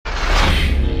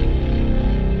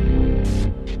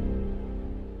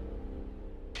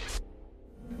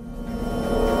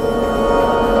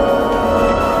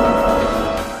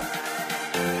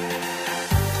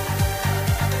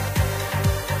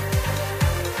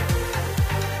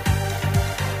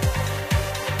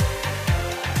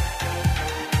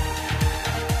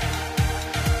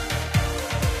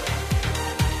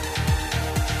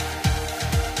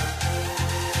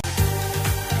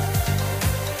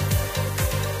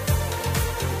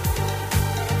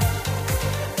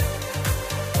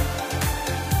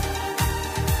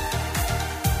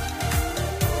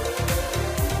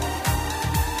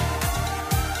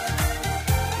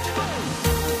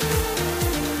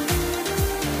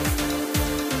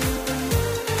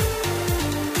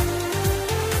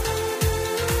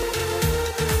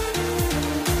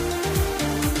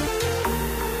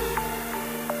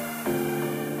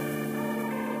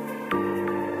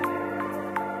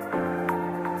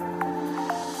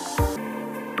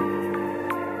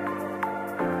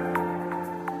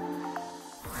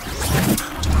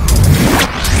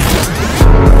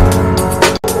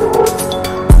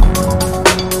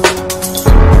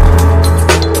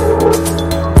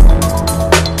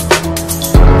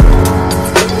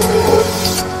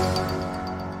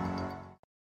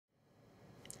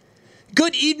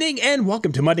evening and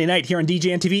welcome to Monday night here on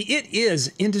DJN TV. It is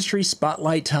Industry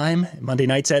Spotlight time. Monday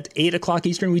nights at 8 o'clock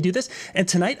Eastern we do this. And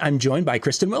tonight I'm joined by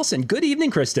Kristen Wilson. Good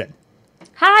evening, Kristen.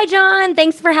 Hi, John.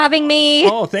 Thanks for having me.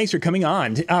 Oh, thanks for coming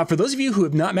on. For those of you who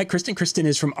have not met Kristen, Kristen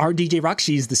is from Our DJ Rocks.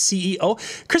 She's the CEO.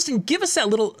 Kristen, give us that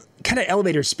little kind of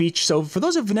elevator speech. So for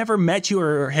those who've never met you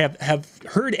or have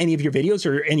heard any of your videos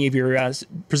or any of your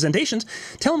presentations,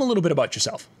 tell them a little bit about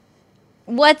yourself.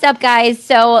 What's up, guys?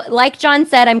 So like John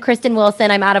said, I'm Kristen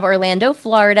Wilson. I'm out of Orlando,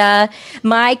 Florida.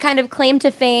 My kind of claim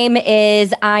to fame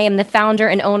is I am the founder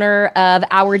and owner of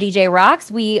Our DJ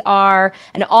Rocks. We are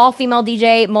an all-female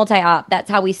DJ multi-op. That's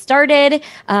how we started.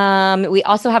 We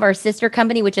also have our sister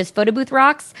company, which is Photo Booth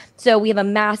Rocks. So we have a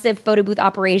massive photo booth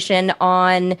operation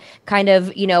on kind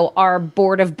of, our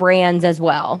board of brands as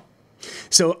well.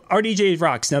 So Our DJ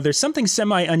Rocks. Now, there's something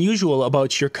semi-unusual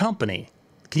about your company.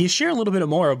 Can you share a little bit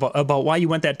more about why you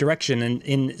went that direction?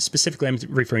 And specifically, I'm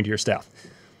referring to your staff.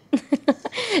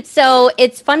 So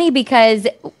it's funny because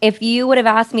if you would have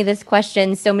asked me this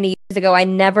question so many years ago, I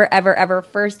never, ever, ever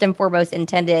first and foremost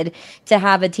intended to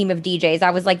have a team of DJs.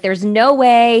 I was like, there's no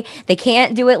way. They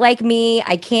can't do it like me.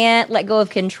 I can't let go of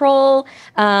control.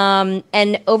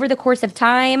 And over the course of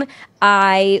time,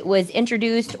 I was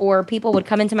introduced or people would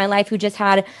come into my life who just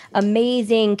had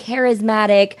amazing,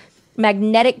 charismatic,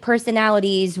 magnetic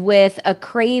personalities with a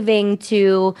craving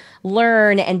to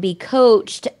learn and be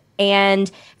coached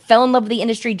and fell in love with the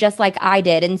industry just like I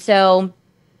did. And so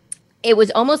it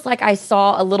was almost like I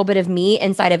saw a little bit of me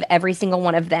inside of every single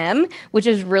one of them, which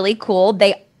is really cool.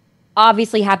 They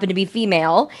obviously happen to be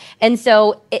female. And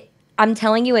so I'm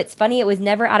telling you, it's funny. It was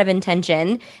never out of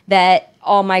intention that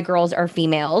all my girls are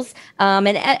females. And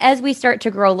as we start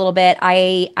to grow a little bit,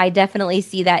 I definitely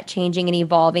see that changing and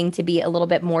evolving to be a little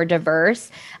bit more diverse.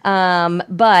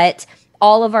 But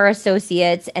all of our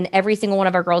associates and every single one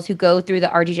of our girls who go through the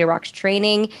RDJ Rocks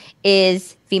training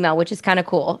is female, which is kind of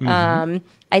cool. Mm-hmm.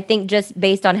 I think just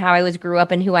based on how I grew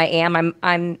up and who I am,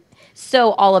 I'm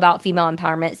so all about female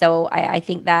empowerment. So I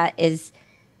think that is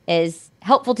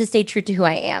helpful to stay true to who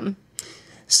I am.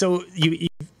 So you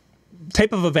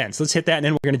type of events, let's hit that, and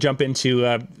then we're going to jump into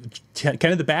kind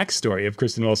of the backstory of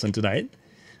Kristen Wilson tonight.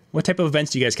 What type of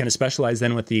events do you guys kind of specialize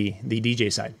then with the DJ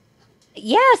side?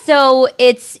 Yeah, so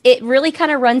it really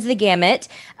kind of runs the gamut,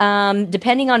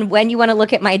 depending on when you want to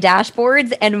look at my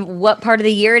dashboards and what part of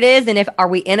the year it is, and are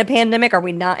we in a pandemic, are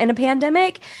we not in a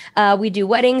pandemic? We do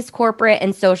weddings, corporate,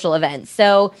 and social events.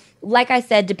 So like I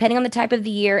said, depending on the type of the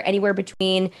year, anywhere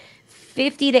between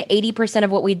 50 to 80%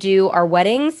 of what we do are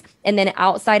weddings. And then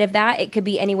outside of that, it could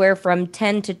be anywhere from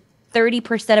 10 to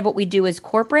 30% of what we do is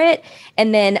corporate.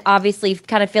 And then obviously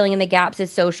kind of filling in the gaps is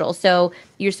social. So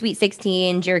your Sweet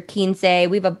 16, your Quince,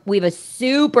 we have a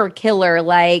super killer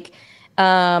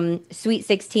Sweet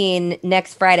 16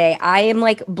 next Friday. I am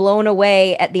blown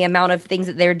away at the amount of things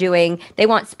that they're doing. They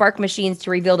want spark machines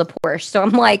to reveal the Porsche. So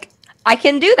I'm like, I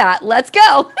can do that. Let's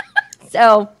go.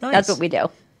 So nice. That's what we do.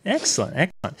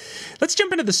 Excellent. Let's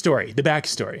jump into the story, the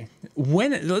backstory.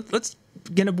 Let's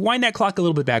wind that clock a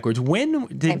little bit backwards. When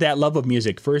did that love of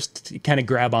music first kind of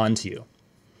grab onto you?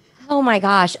 Oh my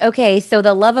gosh. Okay, so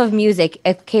the love of music.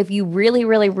 If you really,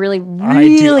 really, really,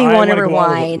 really want to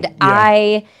rewind,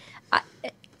 yeah.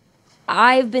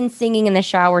 I've been singing in the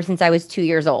shower since I was 2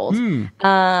 years old.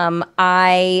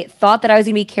 I thought that I was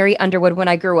going to be Carrie Underwood when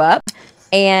I grew up.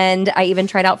 And I even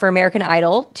tried out for American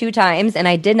Idol 2 times, and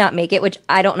I did not make it, which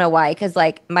I don't know why, because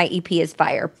my EP is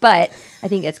fire. But I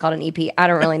think it's called an EP. I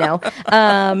don't really know.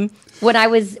 When I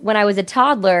was a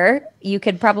toddler, you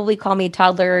could probably call me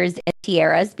toddlers and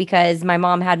tiaras because my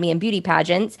mom had me in beauty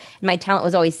pageants, and my talent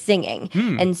was always singing.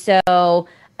 And so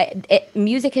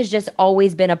music has just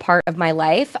always been a part of my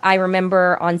life. I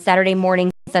remember on Saturday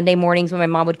mornings, Sunday mornings when my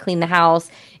mom would clean the house,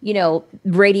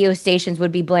 radio stations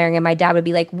would be blaring and my dad would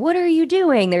be like, "What are you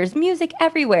doing? There's music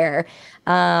everywhere."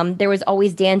 There was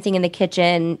always dancing in the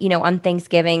kitchen, on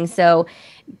Thanksgiving. So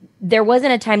there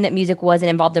wasn't a time that music wasn't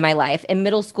involved in my life. In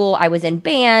middle school, I was in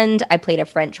band. I played a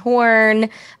French horn.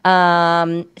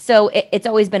 So it's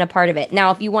always been a part of it.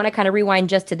 Now, if you want to kind of rewind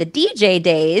just to the DJ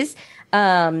days,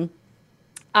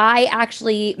 I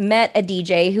actually met a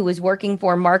DJ who was working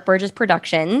for Mark Burgess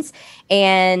Productions,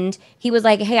 and he was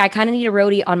like, "Hey, I kind of need a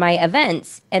roadie on my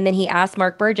events." And then he asked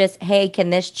Mark Burgess, "Hey, can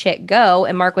this chick go?"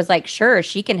 And Mark was like, "Sure,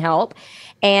 she can help."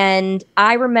 And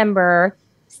I remember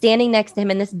standing next to him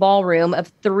in this ballroom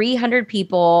of 300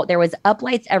 people. There was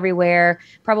uplights everywhere,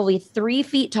 probably 3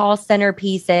 feet tall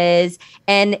centerpieces,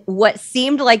 and what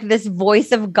seemed like this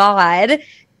voice of God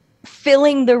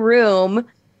filling the room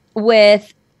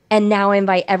with And now I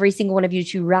invite every single one of you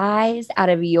to rise out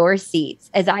of your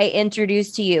seats as I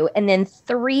introduce to you. And then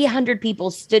 300 people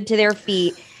stood to their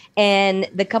feet. And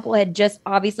the couple had just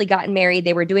obviously gotten married.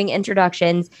 They were doing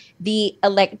introductions. The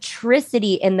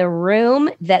electricity in the room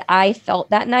that I felt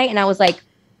that night. And I was like,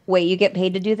 wait, you get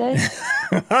paid to do this?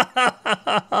 I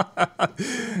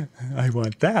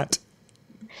want that.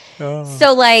 Oh.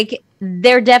 So like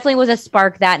there definitely was a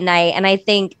spark that night. And I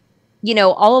think, you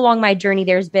know, all along my journey,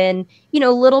 there's been, you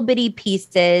know, little bitty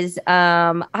pieces.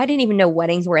 I didn't even know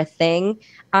weddings were a thing.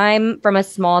 I'm from a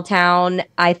small town.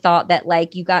 I thought that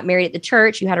like you got married at the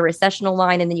church, you had a recessional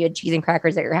line, and then you had cheese and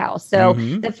crackers at your house. So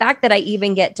the fact that I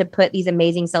even get to put these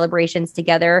amazing celebrations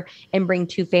together and bring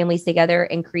two families together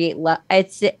and create love,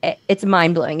 it's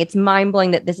mind blowing. It's mind blowing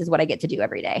that this is what I get to do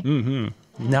every day.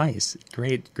 Nice.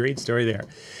 Great story there.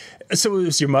 So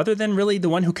was your mother then really the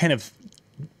one who kind of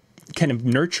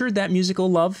nurtured that musical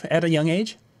love at a young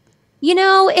age? You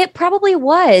know, it probably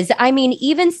was. I mean,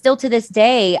 even still to this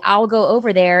day, I'll go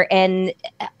over there and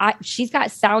she's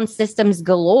got sound systems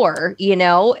galore, you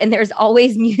know, and there's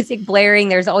always music blaring.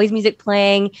 There's always music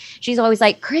playing. She's always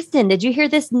like, Kristen, did you hear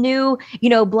this new, you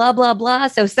know, blah, blah, blah.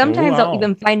 So sometimes I'll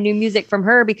even find new music from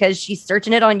her because she's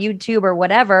searching it on YouTube or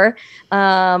whatever.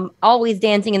 Always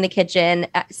dancing in the kitchen.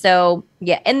 So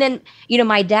yeah. And then, you know,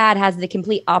 my dad has the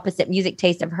complete opposite music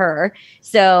taste of her.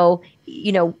 So,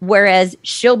 you know, whereas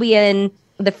she'll be in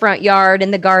the front yard in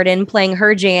the garden playing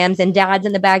her jams and dad's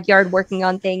in the backyard working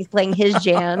on things, playing his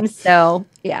jams. So,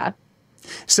 yeah.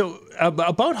 So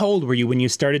about how old were you when you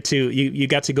started you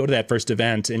got to go to that first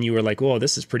event and you were like, oh,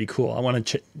 this is pretty cool. I want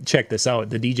to check this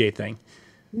out, the DJ thing.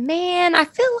 Man, I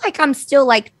feel like I'm still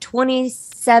like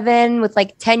 27 with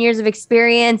like 10 years of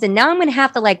experience. And now I'm going to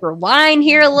have to like rewind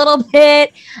here a little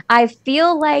bit. I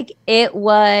feel like it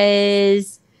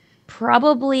was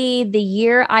probably the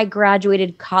year I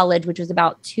graduated college, which was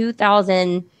about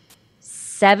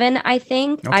 2007, I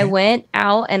think. Okay. I went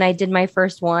out and I did my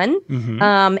first one.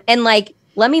 And like,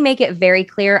 let me make it very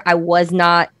clear.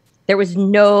 There was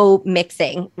no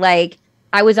mixing. Like,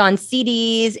 I was on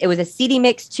CDs. It was a CD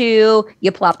mix too.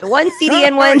 You plopped one CD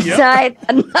in one side,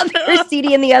 another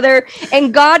CD in the other.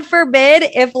 And God forbid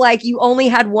if like you only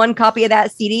had one copy of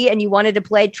that CD and you wanted to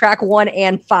play track 1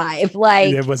 and 5.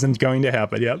 Like it wasn't going to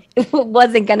happen. Yep. It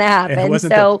wasn't going to happen.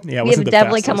 So we have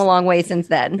definitely come a long way since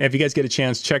then. If you guys get a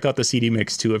chance, check out the CD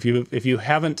mix too. If you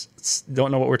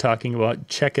don't know what we're talking about,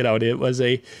 check it out. It was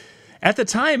at the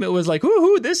time it was like,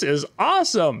 woohoo, this is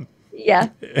awesome. Yeah.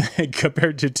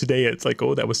 Compared to today, it's like,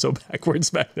 oh, that was so backwards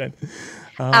back then.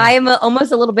 I'm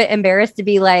almost a little bit embarrassed to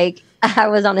be like, I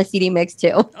was on a CD mix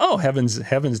too. Oh, heavens.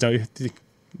 No,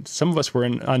 some of us were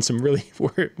on some really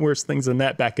worse things than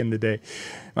that back in the day.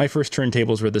 My first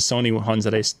turntables were the Sony ones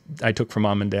that I took from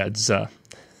mom and dad's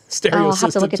stereo I'll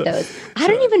system. have to look at those. I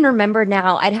don't even remember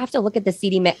now. I'd have to look at the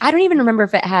CD mix. I don't even remember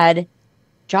if it had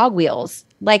jog wheels.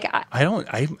 Like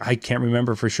I can't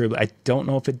remember for sure. I don't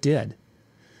know if it did.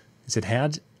 Is it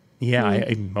had?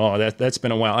 Yeah. That's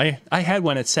been a while. I had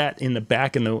one that sat in the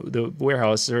back in the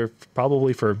warehouse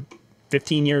probably for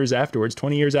 15 years afterwards,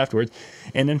 20 years afterwards.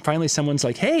 And then finally someone's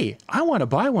like, hey, I want to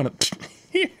buy one.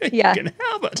 You can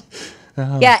have it.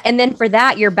 Yeah. And then for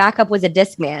that, your backup was a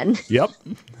Discman. Yep.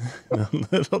 A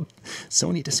little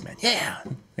Sony Discman. Yeah.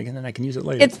 And then I can use it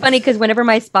later. It's funny because whenever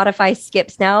my Spotify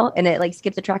skips now and it like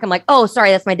skips a track, I'm like, oh,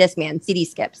 sorry, that's my Discman. CD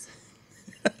skips.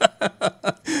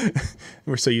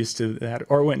 We're so used to that.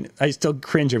 Or when I still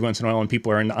cringe every once in a while when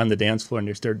people are on the dance floor and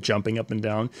they start jumping up and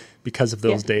down because of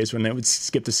those days when they would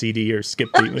skip the CD or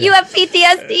skip the... You have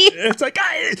PTSD. It's like,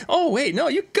 oh, wait, no,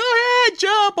 you go ahead,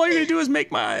 jump. All you're going to do is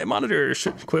make my monitor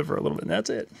quiver a little bit, and that's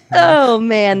it. Oh,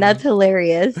 man, that's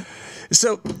hilarious.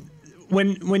 So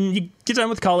when you get done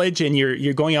with college and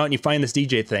you're going out and you find this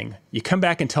DJ thing, you come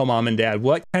back and tell mom and dad,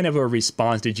 what kind of a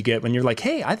response did you get when you're like,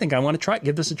 hey, I think I want to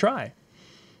give this a try?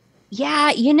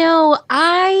 Yeah, you know,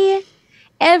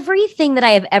 everything that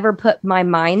I have ever put my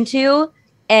mind to,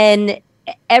 and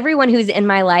everyone who's in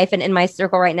my life and in my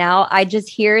circle right now, I just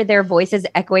hear their voices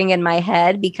echoing in my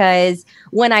head because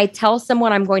when I tell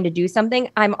someone I'm going to do something,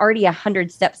 I'm already 100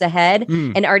 steps ahead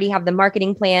and already have the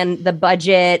marketing plan, the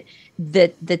budget,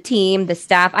 the team, the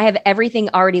staff. I have everything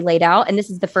already laid out, and this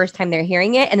is the first time they're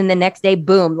hearing it. And then the next day,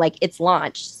 boom, like it's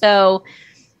launched. So,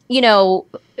 you know,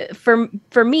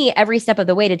 for me, every step of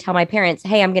the way to tell my parents,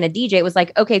 hey, I'm going to DJ, it was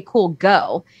like, okay, cool,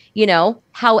 go, you know.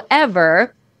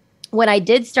 However, when I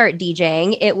did start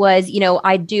DJing, it was, you know,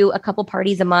 I do a couple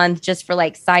parties a month just for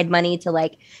like side money to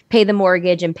like pay the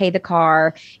mortgage and pay the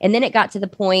car. And then it got to the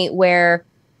point where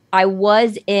I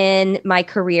was in my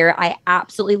career. I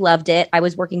absolutely loved it. I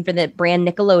was working for the brand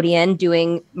Nickelodeon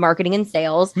doing marketing and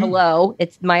sales. Hello,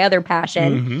 it's my other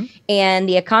passion. And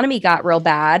the economy got real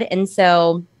bad. And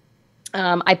so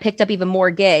I picked up even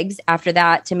more gigs after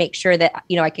that to make sure that,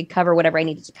 I could cover whatever I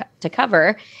needed to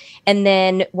cover. And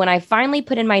then when I finally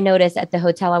put in my notice at the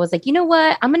hotel, I was like, you know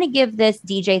what? I'm going to give this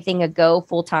DJ thing a go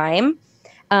full time,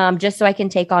 just so I can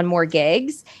take on more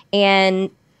gigs. And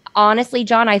honestly,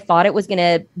 John, I thought it was going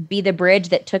to be the bridge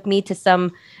that took me to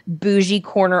some bougie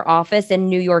corner office in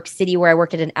New York City where I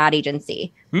worked at an ad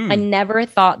agency. I never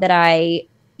thought that I,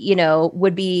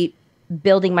 would be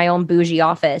building my own bougie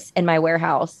office in my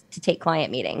warehouse to take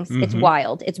client meetings. It's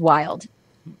wild. It's wild.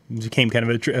 It became kind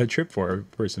of a trip for a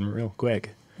person real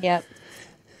quick. Yep.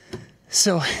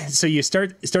 So you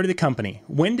started the company.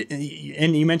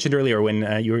 And you mentioned earlier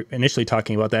when you were initially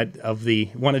talking about that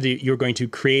you were going to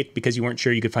create because you weren't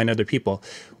sure you could find other people.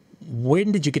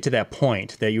 When did you get to that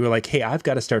point that you were like, hey, I've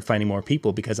got to start finding more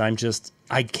people because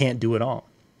I can't do it all?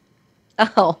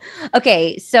 Oh,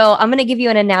 okay. So I'm going to give you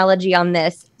an analogy on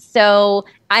this. So,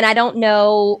 and I don't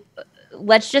know,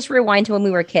 let's just rewind to when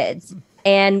we were kids.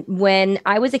 And when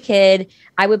I was a kid,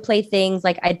 I would play things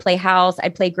like I'd play house,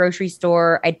 I'd play grocery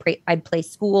store, I'd play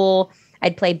school,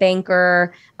 I'd play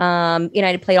banker,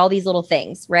 I'd play all these little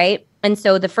things, right? And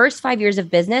so the first 5 years of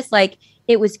business, like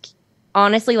it was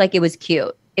honestly like it was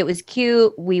cute. It was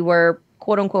cute. We were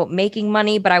quote unquote making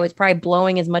money, but I was probably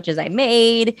blowing as much as I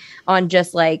made on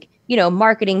just like,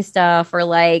 marketing stuff or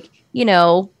like,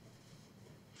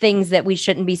 things that we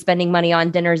shouldn't be spending money on,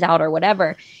 dinners out or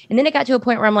whatever. And then it got to a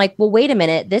point where I'm like, well, wait a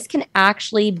minute, this can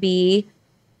actually be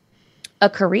a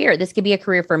career. This could be a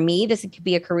career for me. This could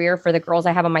be a career for the girls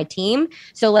I have on my team.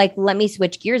 So like, let me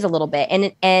switch gears a little bit.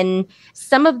 And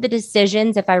some of the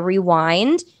decisions, if I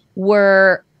rewind,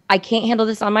 were I can't handle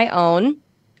this on my own,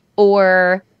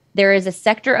 or there is a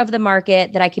sector of the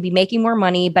market that I could be making more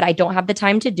money, but I don't have the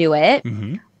time to do it.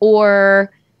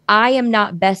 Or I am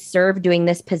not best served doing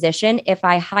this position if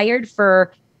I hired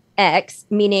for X,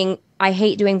 meaning I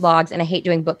hate doing blogs and I hate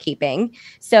doing bookkeeping.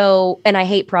 So, and I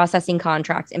hate processing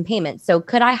contracts and payments. So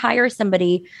could I hire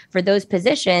somebody for those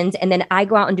positions? And then I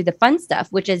go out and do the fun stuff,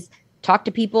 which is talk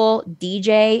to people,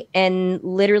 DJ, and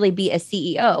literally be a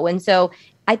CEO. And so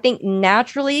I think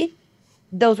naturally,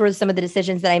 those were some of the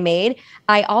decisions that I made.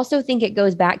 I also think it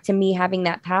goes back to me having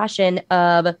that passion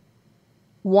of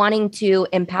wanting to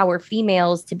empower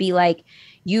females to be like,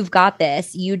 you've got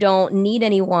this. You don't need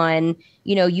anyone.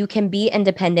 You can be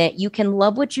independent. You can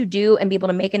love what you do and be able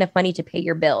to make enough money to pay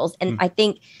your bills. And I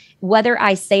think whether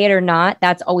I say it or not,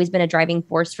 that's always been a driving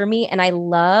force for me. And I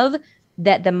love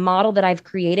that the model that I've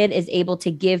created is able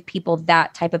to give people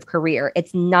that type of career.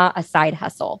 It's not a side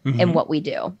hustle in what we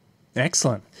do.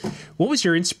 Excellent. What was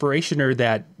your inspiration or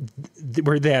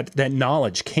where that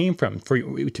knowledge came from for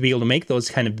you to be able to make those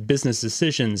kind of business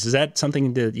decisions? Is that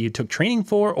something that you took training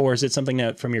for, or is it something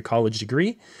that from your college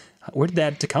degree? Where did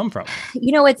that to come from?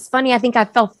 It's funny. I think I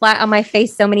fell flat on my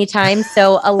face so many times.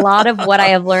 So a lot of what I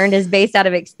have learned is based out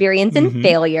of experience and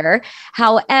failure.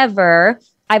 However,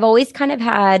 I've always kind of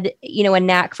had, a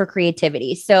knack for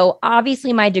creativity. So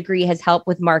obviously my degree has helped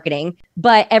with marketing,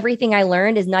 but everything I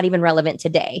learned is not even relevant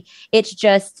today. It's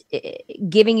just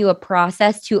giving you a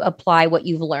process to apply what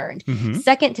you've learned.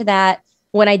 Second to that,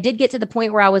 when I did get to the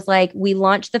point where I was like, we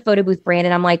launched the photo booth brand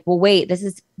and I'm like, well, wait, this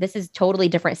is totally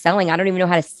different selling. I don't even know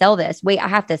how to sell this. Wait, I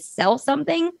have to sell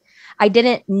something? I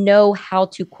didn't know how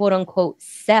to quote unquote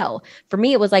sell. For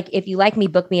me, it was like, if you like me,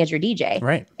 book me as your DJ.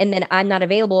 Right. And then I'm not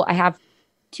available. I have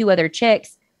 2 other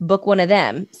chicks, book one of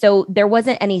them. So there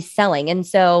wasn't any selling. And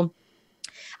so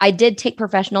I did take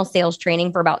professional sales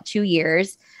training for about 2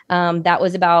 years. That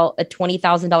was about a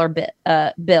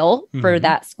 $20,000 bill for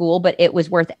that school, but it was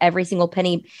worth every single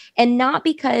penny. And not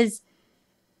because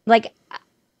like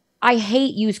I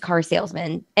hate used car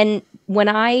salesmen. And when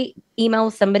I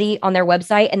email somebody on their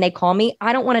website and they call me,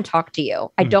 I don't want to talk to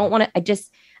you. I don't want to,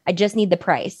 I just need the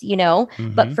price,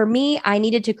 But for me, I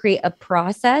needed to create a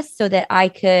process so that I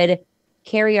could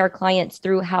carry our clients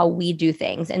through how we do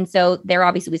things. And so there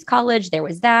obviously was college, there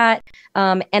was that.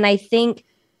 And I think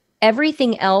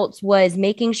everything else was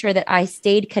making sure that I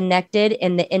stayed connected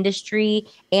in the industry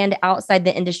and outside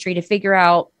the industry to figure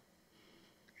out,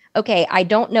 okay, I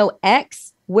don't know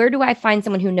X. Where do I find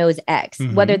someone who knows X?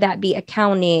 Whether that be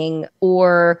accounting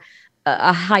or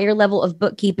a higher level of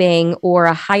bookkeeping or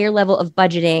a higher level of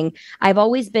budgeting. I've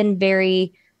always been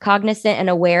very cognizant and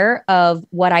aware of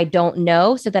what I don't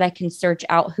know so that I can search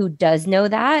out who does know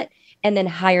that and then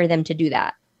hire them to do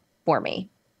that for me.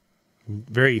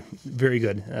 Very, very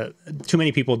good. Too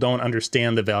many people don't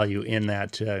understand the value in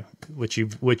that, what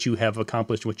you have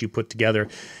accomplished, what you put together,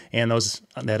 and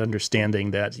that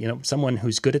understanding that, someone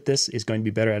who's good at this is going to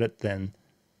be better at it than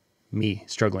me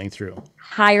struggling through.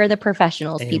 Hire the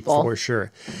professionals, And people. for sure.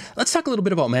 Let's talk a little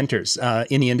bit about mentors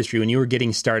in the industry when you were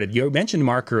getting started. You mentioned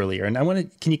Mark earlier, and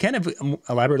can you kind of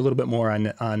elaborate a little bit more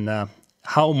on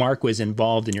how Mark was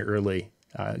involved in your early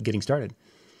getting started?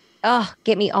 Oh,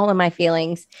 get me all in my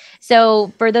feelings.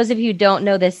 So, for those of you who don't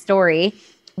know this story,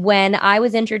 when I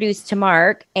was introduced to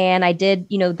Mark and I did,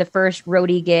 the first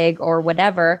roadie gig or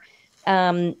whatever,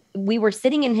 we were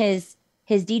sitting in his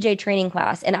DJ training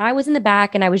class, and I was in the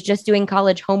back and I was just doing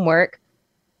college homework.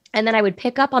 And then I would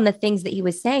pick up on the things that he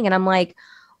was saying, and I'm like,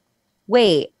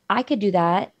 wait, I could do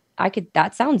that.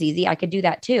 That sounds easy. I could do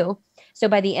that too. So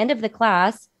by the end of the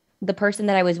class, the person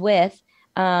that I was with,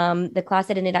 the class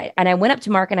that ended, and I went up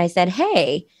to Mark and I said,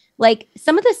 hey, like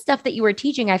some of the stuff that you were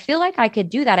teaching, I feel like I could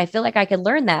do that. I feel like I could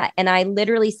learn that. And I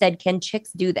literally said, can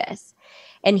chicks do this?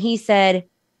 And he said,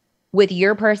 with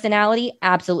your personality,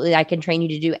 absolutely, I can train you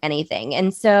to do anything.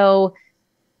 And so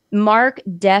Mark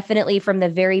definitely from the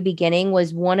very beginning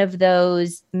was one of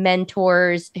those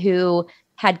mentors who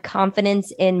had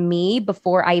confidence in me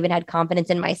before I even had confidence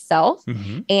in myself.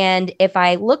 Mm-hmm. And if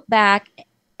I look back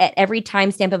at every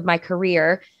timestamp of my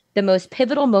career, the most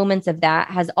pivotal moments of that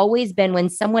has always been when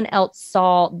someone else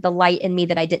saw the light in me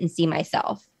that I didn't see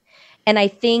myself. And I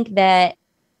think that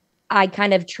I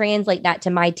kind of translate that to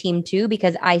my team too,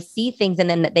 because I see things in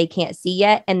them that they can't see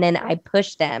yet. And then I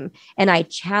push them and I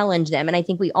challenge them. And I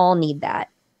think we all need that.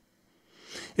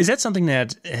 Is that something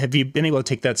have you been able to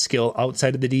take that skill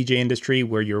outside of the DJ industry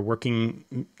where you're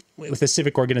working with a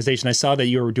civic organization? I saw that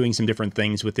you were doing some different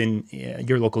things within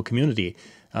your local community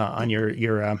on your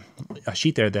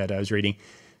sheet there that I was reading.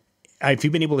 Have you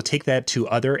been able to take that to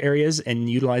other areas and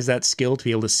utilize that skill to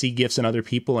be able to see gifts in other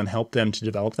people and help them to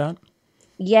develop that?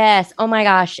 Yes. Oh my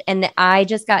gosh. And I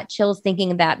just got chills thinking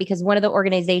of that because one of the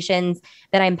organizations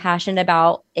that I'm passionate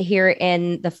about here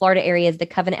in the Florida area is the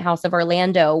Covenant House of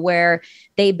Orlando, where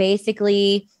they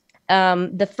basically,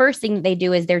 the first thing that they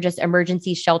do is they're just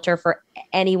emergency shelter for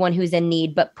anyone who's in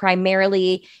need, but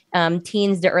primarily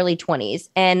teens to early 20s.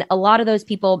 And a lot of those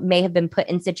people may have been put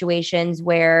in situations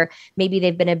where maybe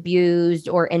they've been abused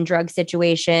or in drug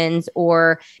situations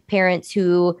or parents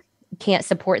who can't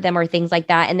support them or things like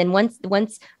that. And then once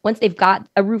they've got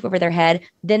a roof over their head,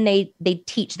 then they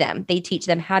teach them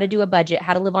how to do a budget,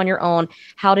 how to live on your own,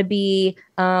 how to be,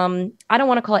 I don't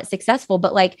want to call it successful,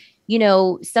 but like,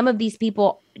 some of these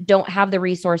people don't have the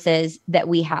resources that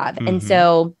we have. Mm-hmm. And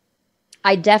so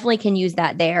I definitely can use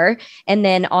that there. And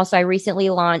then also I recently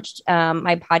launched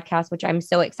my podcast, which I'm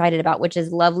so excited about, which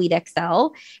is Love Lead XL.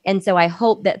 And so I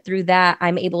hope that through that,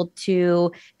 I'm able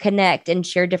to connect and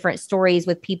share different stories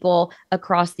with people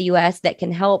across the US that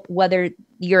can help, whether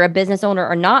you're a business owner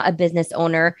or not a business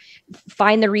owner,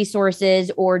 find the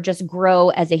resources or just grow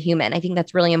as a human. I think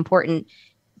that's really important.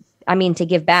 I mean, to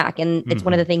give back. And it's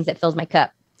one of the things that fills my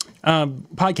cup.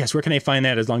 Podcast, where can I find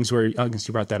that as long as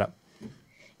you brought that up?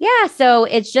 Yeah, so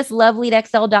it's just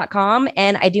loveleadxl.com.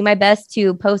 And I do my best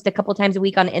to post a couple times a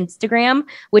week on Instagram,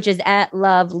 which is at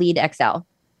loveleadxl.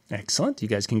 Excellent. You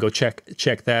guys can go check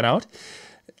that out.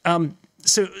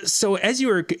 So as you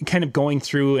were kind of going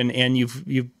through and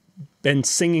you've been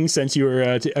singing since you were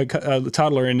a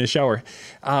toddler in the shower,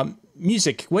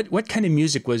 music, what kind of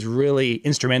music was really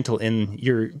instrumental in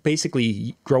your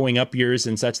basically growing up years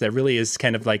and such that really is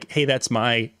kind of like, hey, that's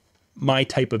my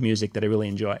type of music that I really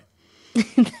enjoy?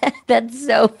 That's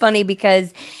so funny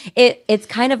because it's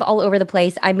kind of all over the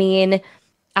place. I mean,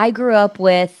 I grew up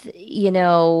with,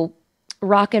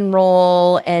 rock and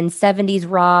roll and 70s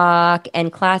rock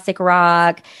and classic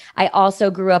rock. I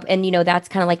also grew up and, that's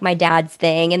kind of like my dad's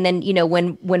thing. And then,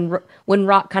 when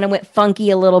rock kind of went funky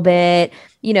a little bit,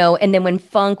 and then when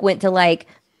funk went to like,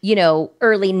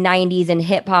 early 90s and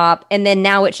hip hop, and then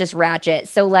now it's just ratchet.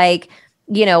 So like,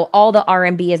 all the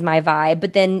R&B is my vibe.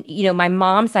 But then, my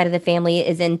mom's side of the family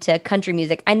is into country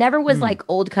music. I never was like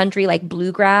old country, like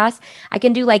bluegrass. I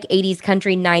can do like 80s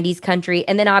country, 90s country.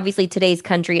 And then obviously today's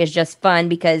country is just fun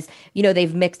because,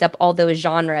 they've mixed up all those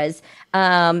genres.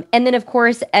 And then, of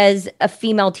course, as a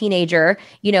female teenager,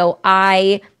 you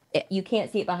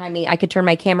can't see it behind me. I could turn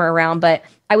my camera around, but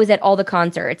I was at all the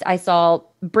concerts. I saw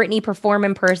Britney perform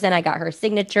in person. I got her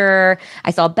signature.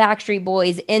 I saw Backstreet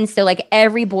Boys, Insta, like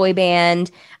every boy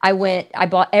band. I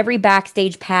bought every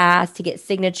backstage pass to get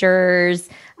signatures.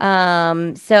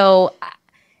 So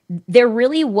there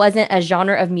really wasn't a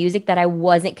genre of music that I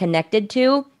wasn't connected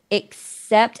to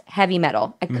except heavy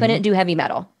metal. I couldn't do heavy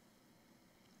metal.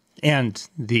 And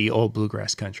the old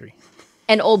bluegrass country.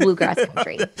 And old bluegrass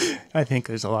country. I think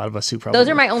there's a lot of us who probably... Those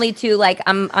are my only two, like,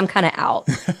 I'm kind of out.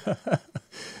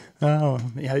 Oh,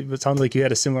 yeah, it sounds like you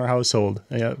had a similar household.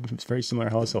 Yeah, it's a very similar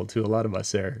household to a lot of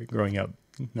us there growing up.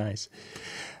 Nice.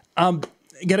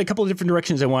 Got a couple of different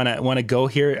directions I want to go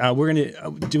here. We're going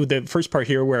to do the first part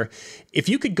here where if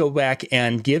you could go back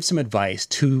and give some advice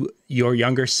to your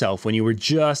younger self when you were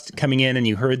just coming in and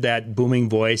you heard that booming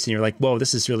voice and you're like, whoa,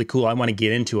 this is really cool. I want to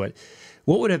get into it.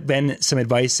 What would have been some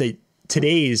advice that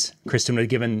today's Kristen would have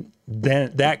given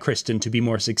that Kristen to be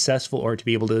more successful or to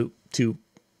be able to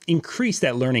increase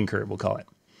that learning curve, we'll call it?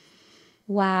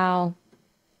 Wow.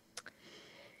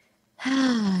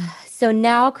 So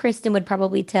now Kristen would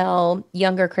probably tell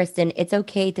younger Kristen, it's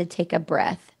okay to take a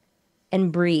breath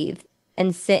and breathe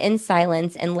and sit in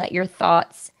silence and let your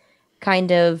thoughts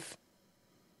kind of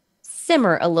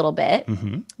simmer a little bit.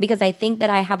 Because I think that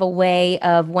I have a way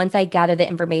of, once I gather the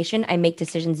information, I make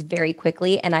decisions very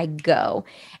quickly and I go.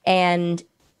 And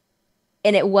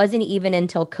it wasn't even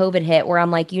until COVID hit where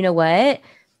I'm like, you know what?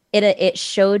 It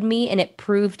showed me and it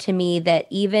proved to me that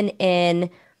even in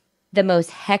the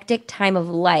most hectic time of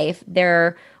life,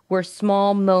 there were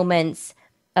small moments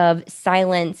of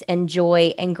silence and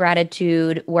joy and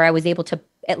gratitude where I was able to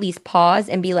at least pause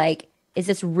and be like, is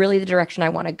this really the direction I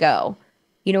want to go?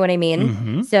 You know what I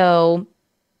mean? So,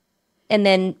 and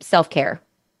then self-care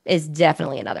is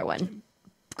definitely another one.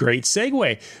 Great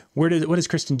segue. What does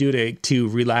Kristen do to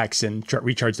relax and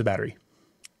recharge the battery?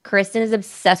 Kristen is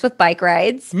obsessed with bike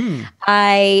rides.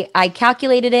 I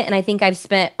calculated it, and I think I've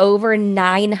spent over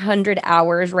 900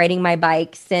 hours riding my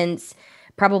bike since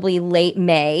probably late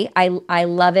May. I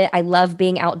love it. I love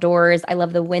being outdoors. I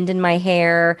love the wind in my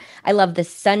hair. I love the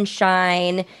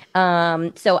sunshine.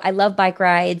 So I love bike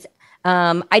rides.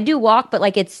 I do walk, but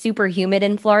like it's super humid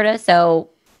in Florida, so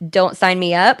don't sign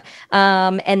me up.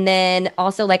 And then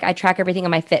also like I track everything on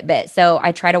my Fitbit. So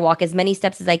I try to walk as many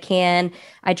steps as I can.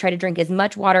 I try to drink as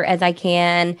much water as I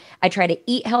can. I try to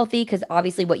eat healthy because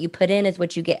obviously what you put in is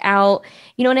what you get out.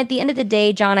 You know, and at the end of the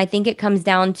day, John, I think it comes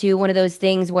down to one of those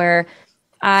things where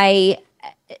there's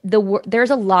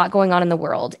a lot going on in the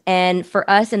world. And for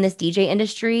us in this DJ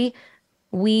industry,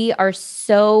 we are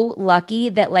so lucky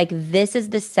that like this is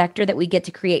the sector that we get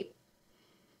to create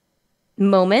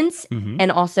moments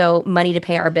and also money to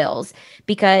pay our bills,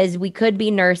 because we could be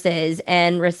nurses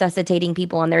and resuscitating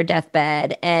people on their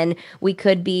deathbed, and we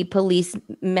could be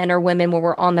policemen or women where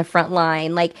we're on the front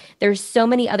line. Like there's so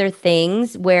many other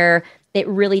things where it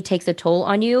really takes a toll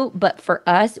on you. But for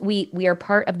us, we are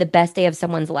part of the best day of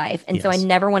someone's life. And so I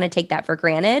never want to take that for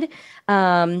granted.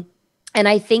 And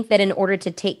I think that in order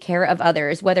to take care of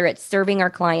others, whether it's serving our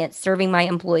clients, serving my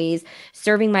employees,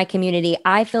 serving my community,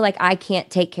 I feel like I can't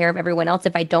take care of everyone else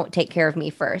if I don't take care of me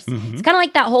first. It's kind of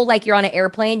like that whole, like you're on an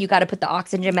airplane, you got to put the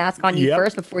oxygen mask on you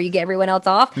first before you get everyone else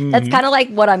off. That's kind of like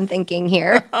what I'm thinking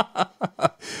here.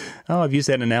 Oh, I've used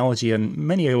that analogy on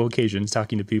many occasions,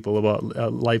 talking to people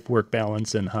about life-work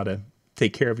balance and how to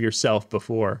take care of yourself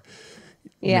before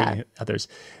others.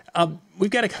 We've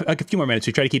got a few more minutes.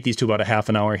 We try to keep these to about a half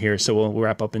an hour here, so we'll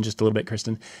wrap up in just a little bit,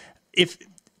 Kristen. If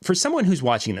for someone who's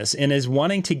watching this and is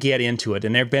wanting to get into it,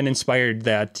 and they've been inspired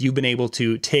that you've been able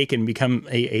to take and become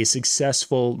a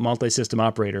successful multi-system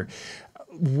operator,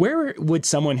 where would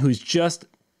someone who's just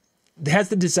has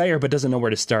the desire but doesn't know where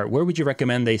to start, where would you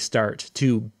recommend they start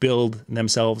to build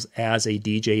themselves as a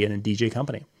DJ in a DJ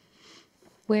company?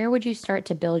 Where would you start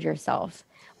to build yourself?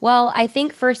 Well, I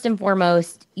think first and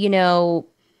foremost, you know,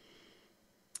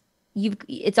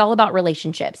 it's all about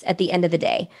relationships at the end of the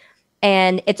day.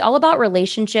 And it's all about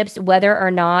relationships, whether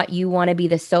or not you want to be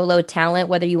the solo talent,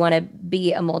 whether you want to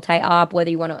be a multi-op, whether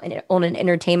you want to own an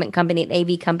entertainment company, an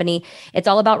AV company. It's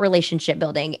all about relationship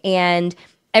building. And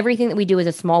everything that we do is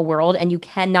a small world, and you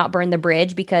cannot burn the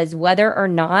bridge, because whether or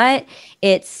not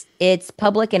it's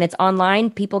public and it's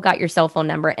online, people got your cell phone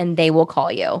number and they will call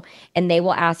you and they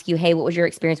will ask you, hey, what was your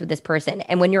experience with this person?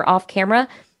 And when you're off camera,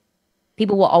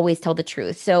 people will always tell the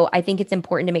truth. So I think it's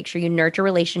important to make sure you nurture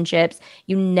relationships.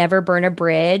 You never burn a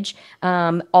bridge.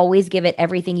 Always give it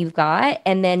everything you've got.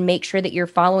 And then make sure that you're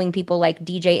following people like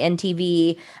DJ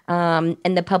NTV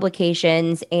and the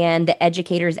publications and the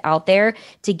educators out there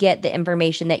to get the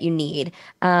information that you need.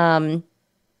 And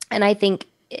I think,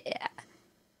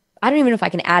 I don't even know if I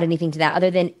can add anything to that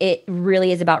other than it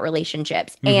really is about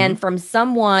relationships. And from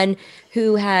someone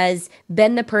who has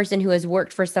been the person who has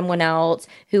worked for someone else,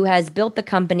 who has built the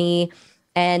company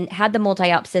and had the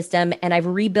multi-op system, and I've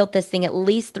rebuilt this thing at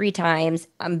least 3 times.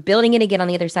 I'm building it again on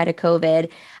the other side of COVID.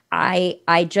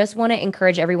 I just want to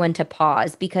encourage everyone to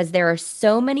pause, because there are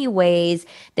so many ways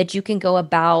that you can go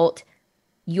about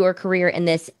your career in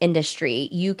this industry.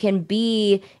 You can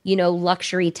be,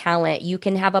 luxury talent. You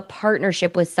can have a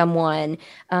partnership with someone.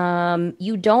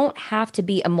 You don't have to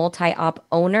be a multi-op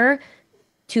owner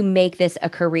to make this a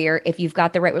career if you've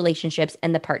got the right relationships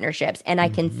and the partnerships. And I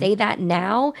can say that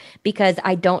now because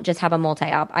I don't just have a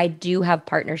multi-op. I do have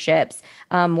partnerships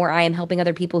where I am helping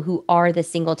other people who are the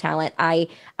single talent. I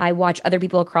watch other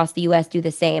people across the US do the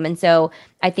same. And so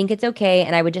I think it's okay.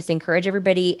 And I would just encourage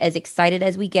everybody, as excited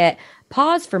as we get,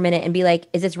 pause for a minute and be like,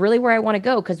 is this really where I want to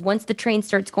go? Because once the train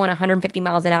starts going 150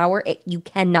 miles an hour, you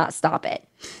cannot stop it.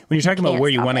 When you're talking about where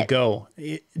you want to go,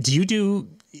 do you do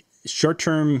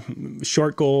short-term,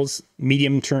 short goals,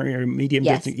 medium-term, or medium?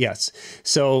 Yes. Yes.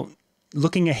 So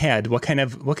looking ahead, what kind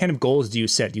of goals do you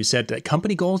set? Do you set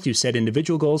company goals? Do you set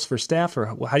individual goals for staff,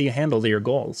 or how do you handle your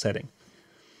goal setting?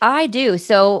 I do.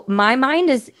 So my mind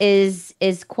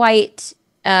is quite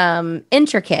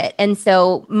intricate, and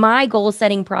so my goal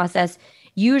setting process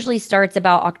usually starts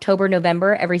about October,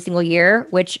 November every single year,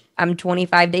 which I'm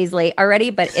 25 days late already,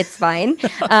 but it's fine.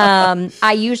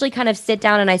 I usually kind of sit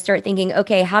down and I start thinking,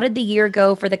 okay, how did the year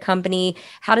go for the company?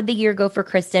 How did the year go for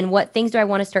Kristen? What things do I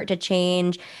want to start to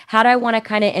change? How do I want to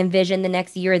kind of envision the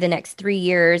next year, the next 3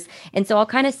 years? And so I'll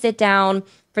kind of sit down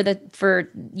for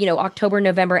October,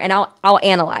 November, and I'll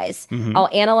analyze. I'll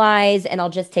analyze and I'll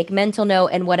just take mental note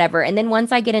and whatever. And then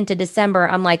once I get into December,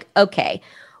 I'm like, okay,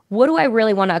 what do I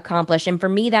really want to accomplish? And for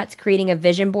me, that's creating a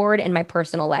vision board in my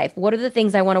personal life. What are the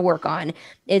things I want to work on?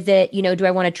 Is it, do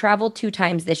I want to travel 2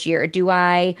 times this year? Do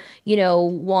I,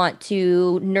 want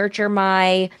to nurture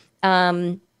my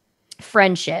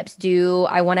friendships? Do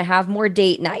I want to have more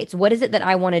date nights? What is it that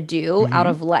I want to do out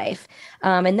of life?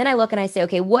 And then I look and I say,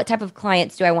 okay, what type of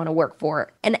clients do I want to work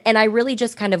for? And I really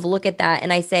just kind of look at that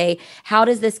and I say, how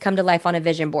does this come to life on a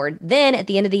vision board? Then at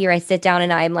the end of the year, I sit down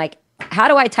and I'm like, how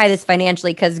do I tie this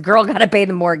financially? Because girl got to pay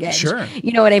the mortgage. Sure.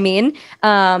 You know what I mean?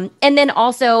 And then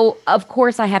also, of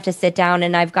course, I have to sit down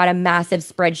and I've got a massive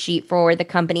spreadsheet for the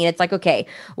company. And it's like, okay,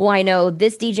 well, I know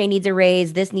this DJ needs a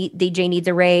raise. DJ needs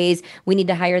a raise. We need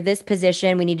to hire this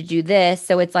position. We need to do this.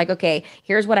 So it's like, okay,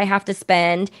 here's what I have to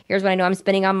spend. Here's what I know I'm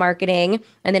spending on marketing.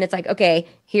 And then it's like, okay,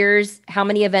 here's how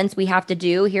many events we have to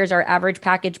do. Here's our average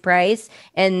package price.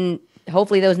 And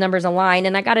hopefully those numbers align.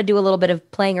 And I got to do a little bit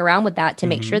of playing around with that to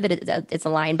make sure that it's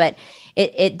aligned. But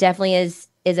it definitely is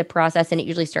a process, and it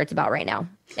usually starts about right now.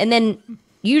 And then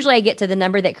usually I get to the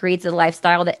number that creates a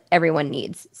lifestyle that everyone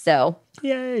needs. So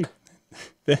yay.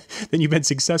 Then you've been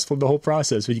successful in the whole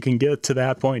process when you can get to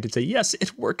that point and say, yes,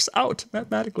 it works out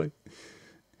mathematically.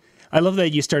 I love that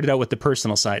you started out with the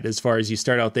personal side, as far as you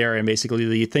start out there and basically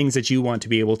the things that you want to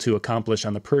be able to accomplish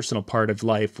on the personal part of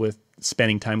life with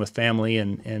spending time with family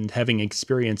and having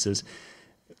experiences.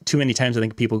 Too many times I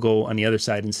think people go on the other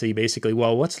side and say basically,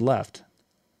 well, what's left?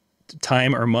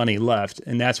 Time or money left.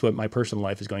 And that's what my personal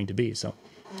life is going to be. So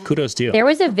kudos to you. There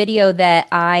was a video that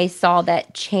I saw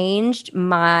that changed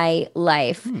my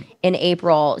life in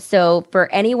April. So for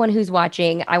anyone who's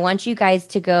watching, I want you guys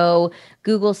to go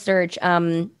Google search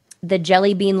the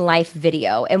Jelly Bean Life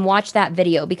video and watch that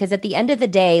video, because at the end of the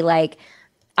day, like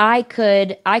I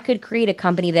could create a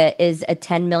company that is a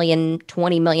 $10 million,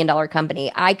 $20 million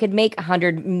company. I could make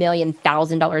 $100 million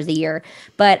a year,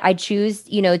 but I choose,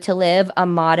 to live a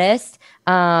modest,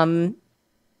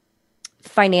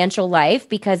 financial life,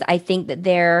 because I think that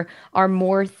there are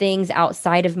more things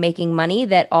outside of making money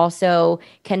that also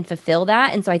can fulfill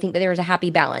that. And so I think that there's a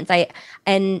happy balance.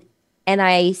 And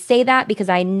I say that because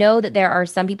I know that there are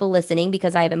some people listening,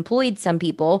 because I have employed some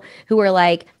people who are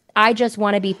like, I just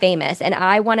want to be famous and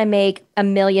I want to make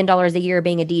 $1 million a year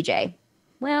being a DJ.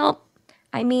 Well,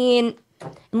 I mean,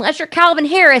 unless you're Calvin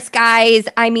Harris, guys,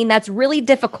 I mean, that's really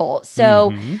difficult.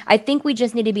 So I think we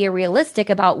just need to be realistic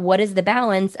about what is the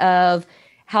balance of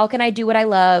how can I do what I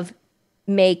love,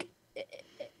 make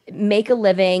a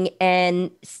living,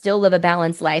 and still live a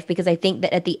balanced life. Because I think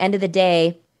that at the end of the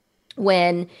day,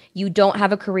 when you don't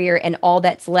have a career and all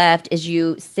that's left is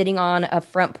you sitting on a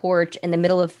front porch in the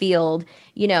middle of a field,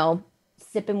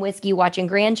 sipping whiskey, watching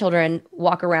grandchildren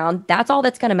walk around, that's all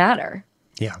that's going to matter.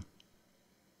 Yeah,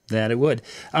 that it would.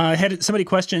 I had somebody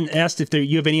asked if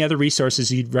you have any other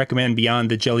resources you'd recommend beyond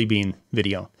the Jelly Bean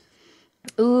video.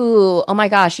 Ooh, oh my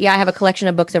gosh. Yeah, I have a collection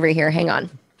of books over here. Hang on.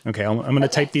 Okay, I'm going to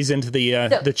type these into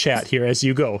the chat here as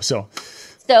you go. So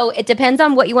it depends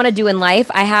on what you want to do in life.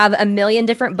 I have a million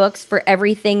different books for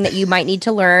everything that you might need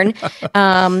to learn.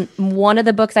 One of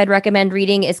the books I'd recommend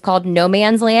reading is called No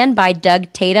Man's Land by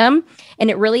Doug Tatum. And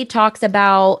it really talks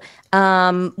about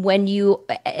when you,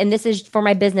 and this is for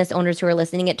my business owners who are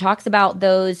listening, it talks about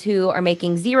those who are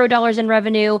making $0 in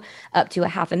revenue up to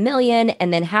 $500,000,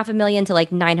 and then $500,000 to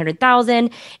like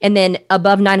 900,000, and then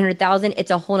above 900,000,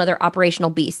 it's a whole nother operational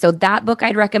beast. So that book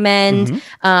I'd recommend.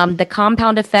 The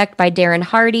Compound Effect by Darren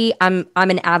Hardy. I'm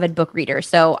an avid book reader,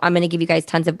 so I'm going to give you guys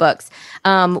tons of books.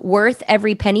 Worth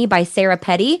Every Penny by Sarah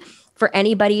Petty. For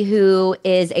anybody who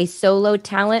is a solo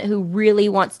talent who really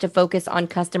wants to focus on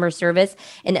customer service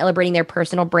and elevating their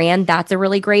personal brand, that's a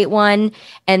really great one.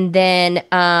 And then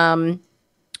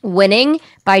Winning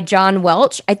by John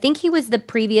Welch. I think he was the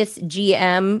previous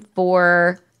GM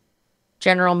for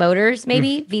General Motors,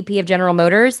 maybe VP of General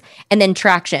Motors. And then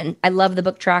Traction. I love the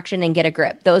book Traction and Get a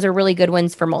Grip. Those are really good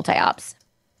ones for multi-ops.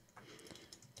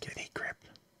 Get a grip.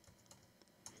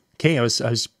 Okay, I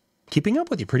was keeping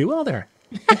up with you pretty well there.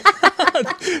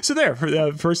 So there, for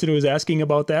the person who was asking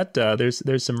about that,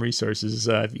 there's some resources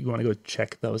if you want to go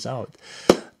check those out.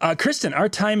 Kristen, our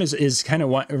time is kind of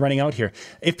running out here.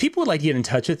 If people would like to get in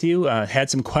touch with you, had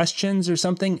some questions or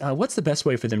something, what's the best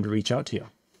way for them to reach out to you?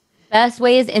 Best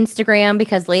way is Instagram,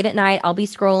 because late at night I'll be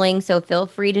scrolling. So feel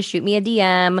free to shoot me a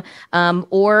DM,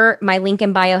 or my link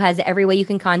in bio has every way you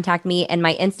can contact me. And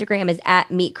my Instagram is at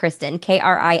Meet Kristen,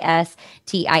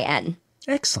 Kristin.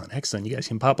 Excellent, excellent. You guys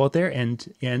can pop out there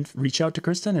and reach out to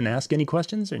Kristen and ask any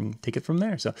questions and take it from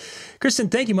there. So, Kristen,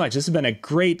 thank you much. This has been a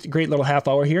great little half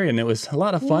hour here, and it was a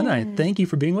lot of fun. I thank you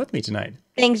for being with me tonight.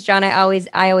 Thanks, John. I always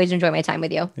enjoy my time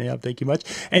with you. Yeah, thank you much.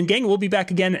 And gang, we'll be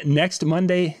back again next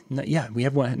Monday. Yeah, we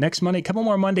have one next Monday, a couple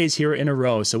more Mondays here in a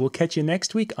row. So we'll catch you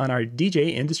next week on our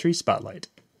DJ Industry Spotlight.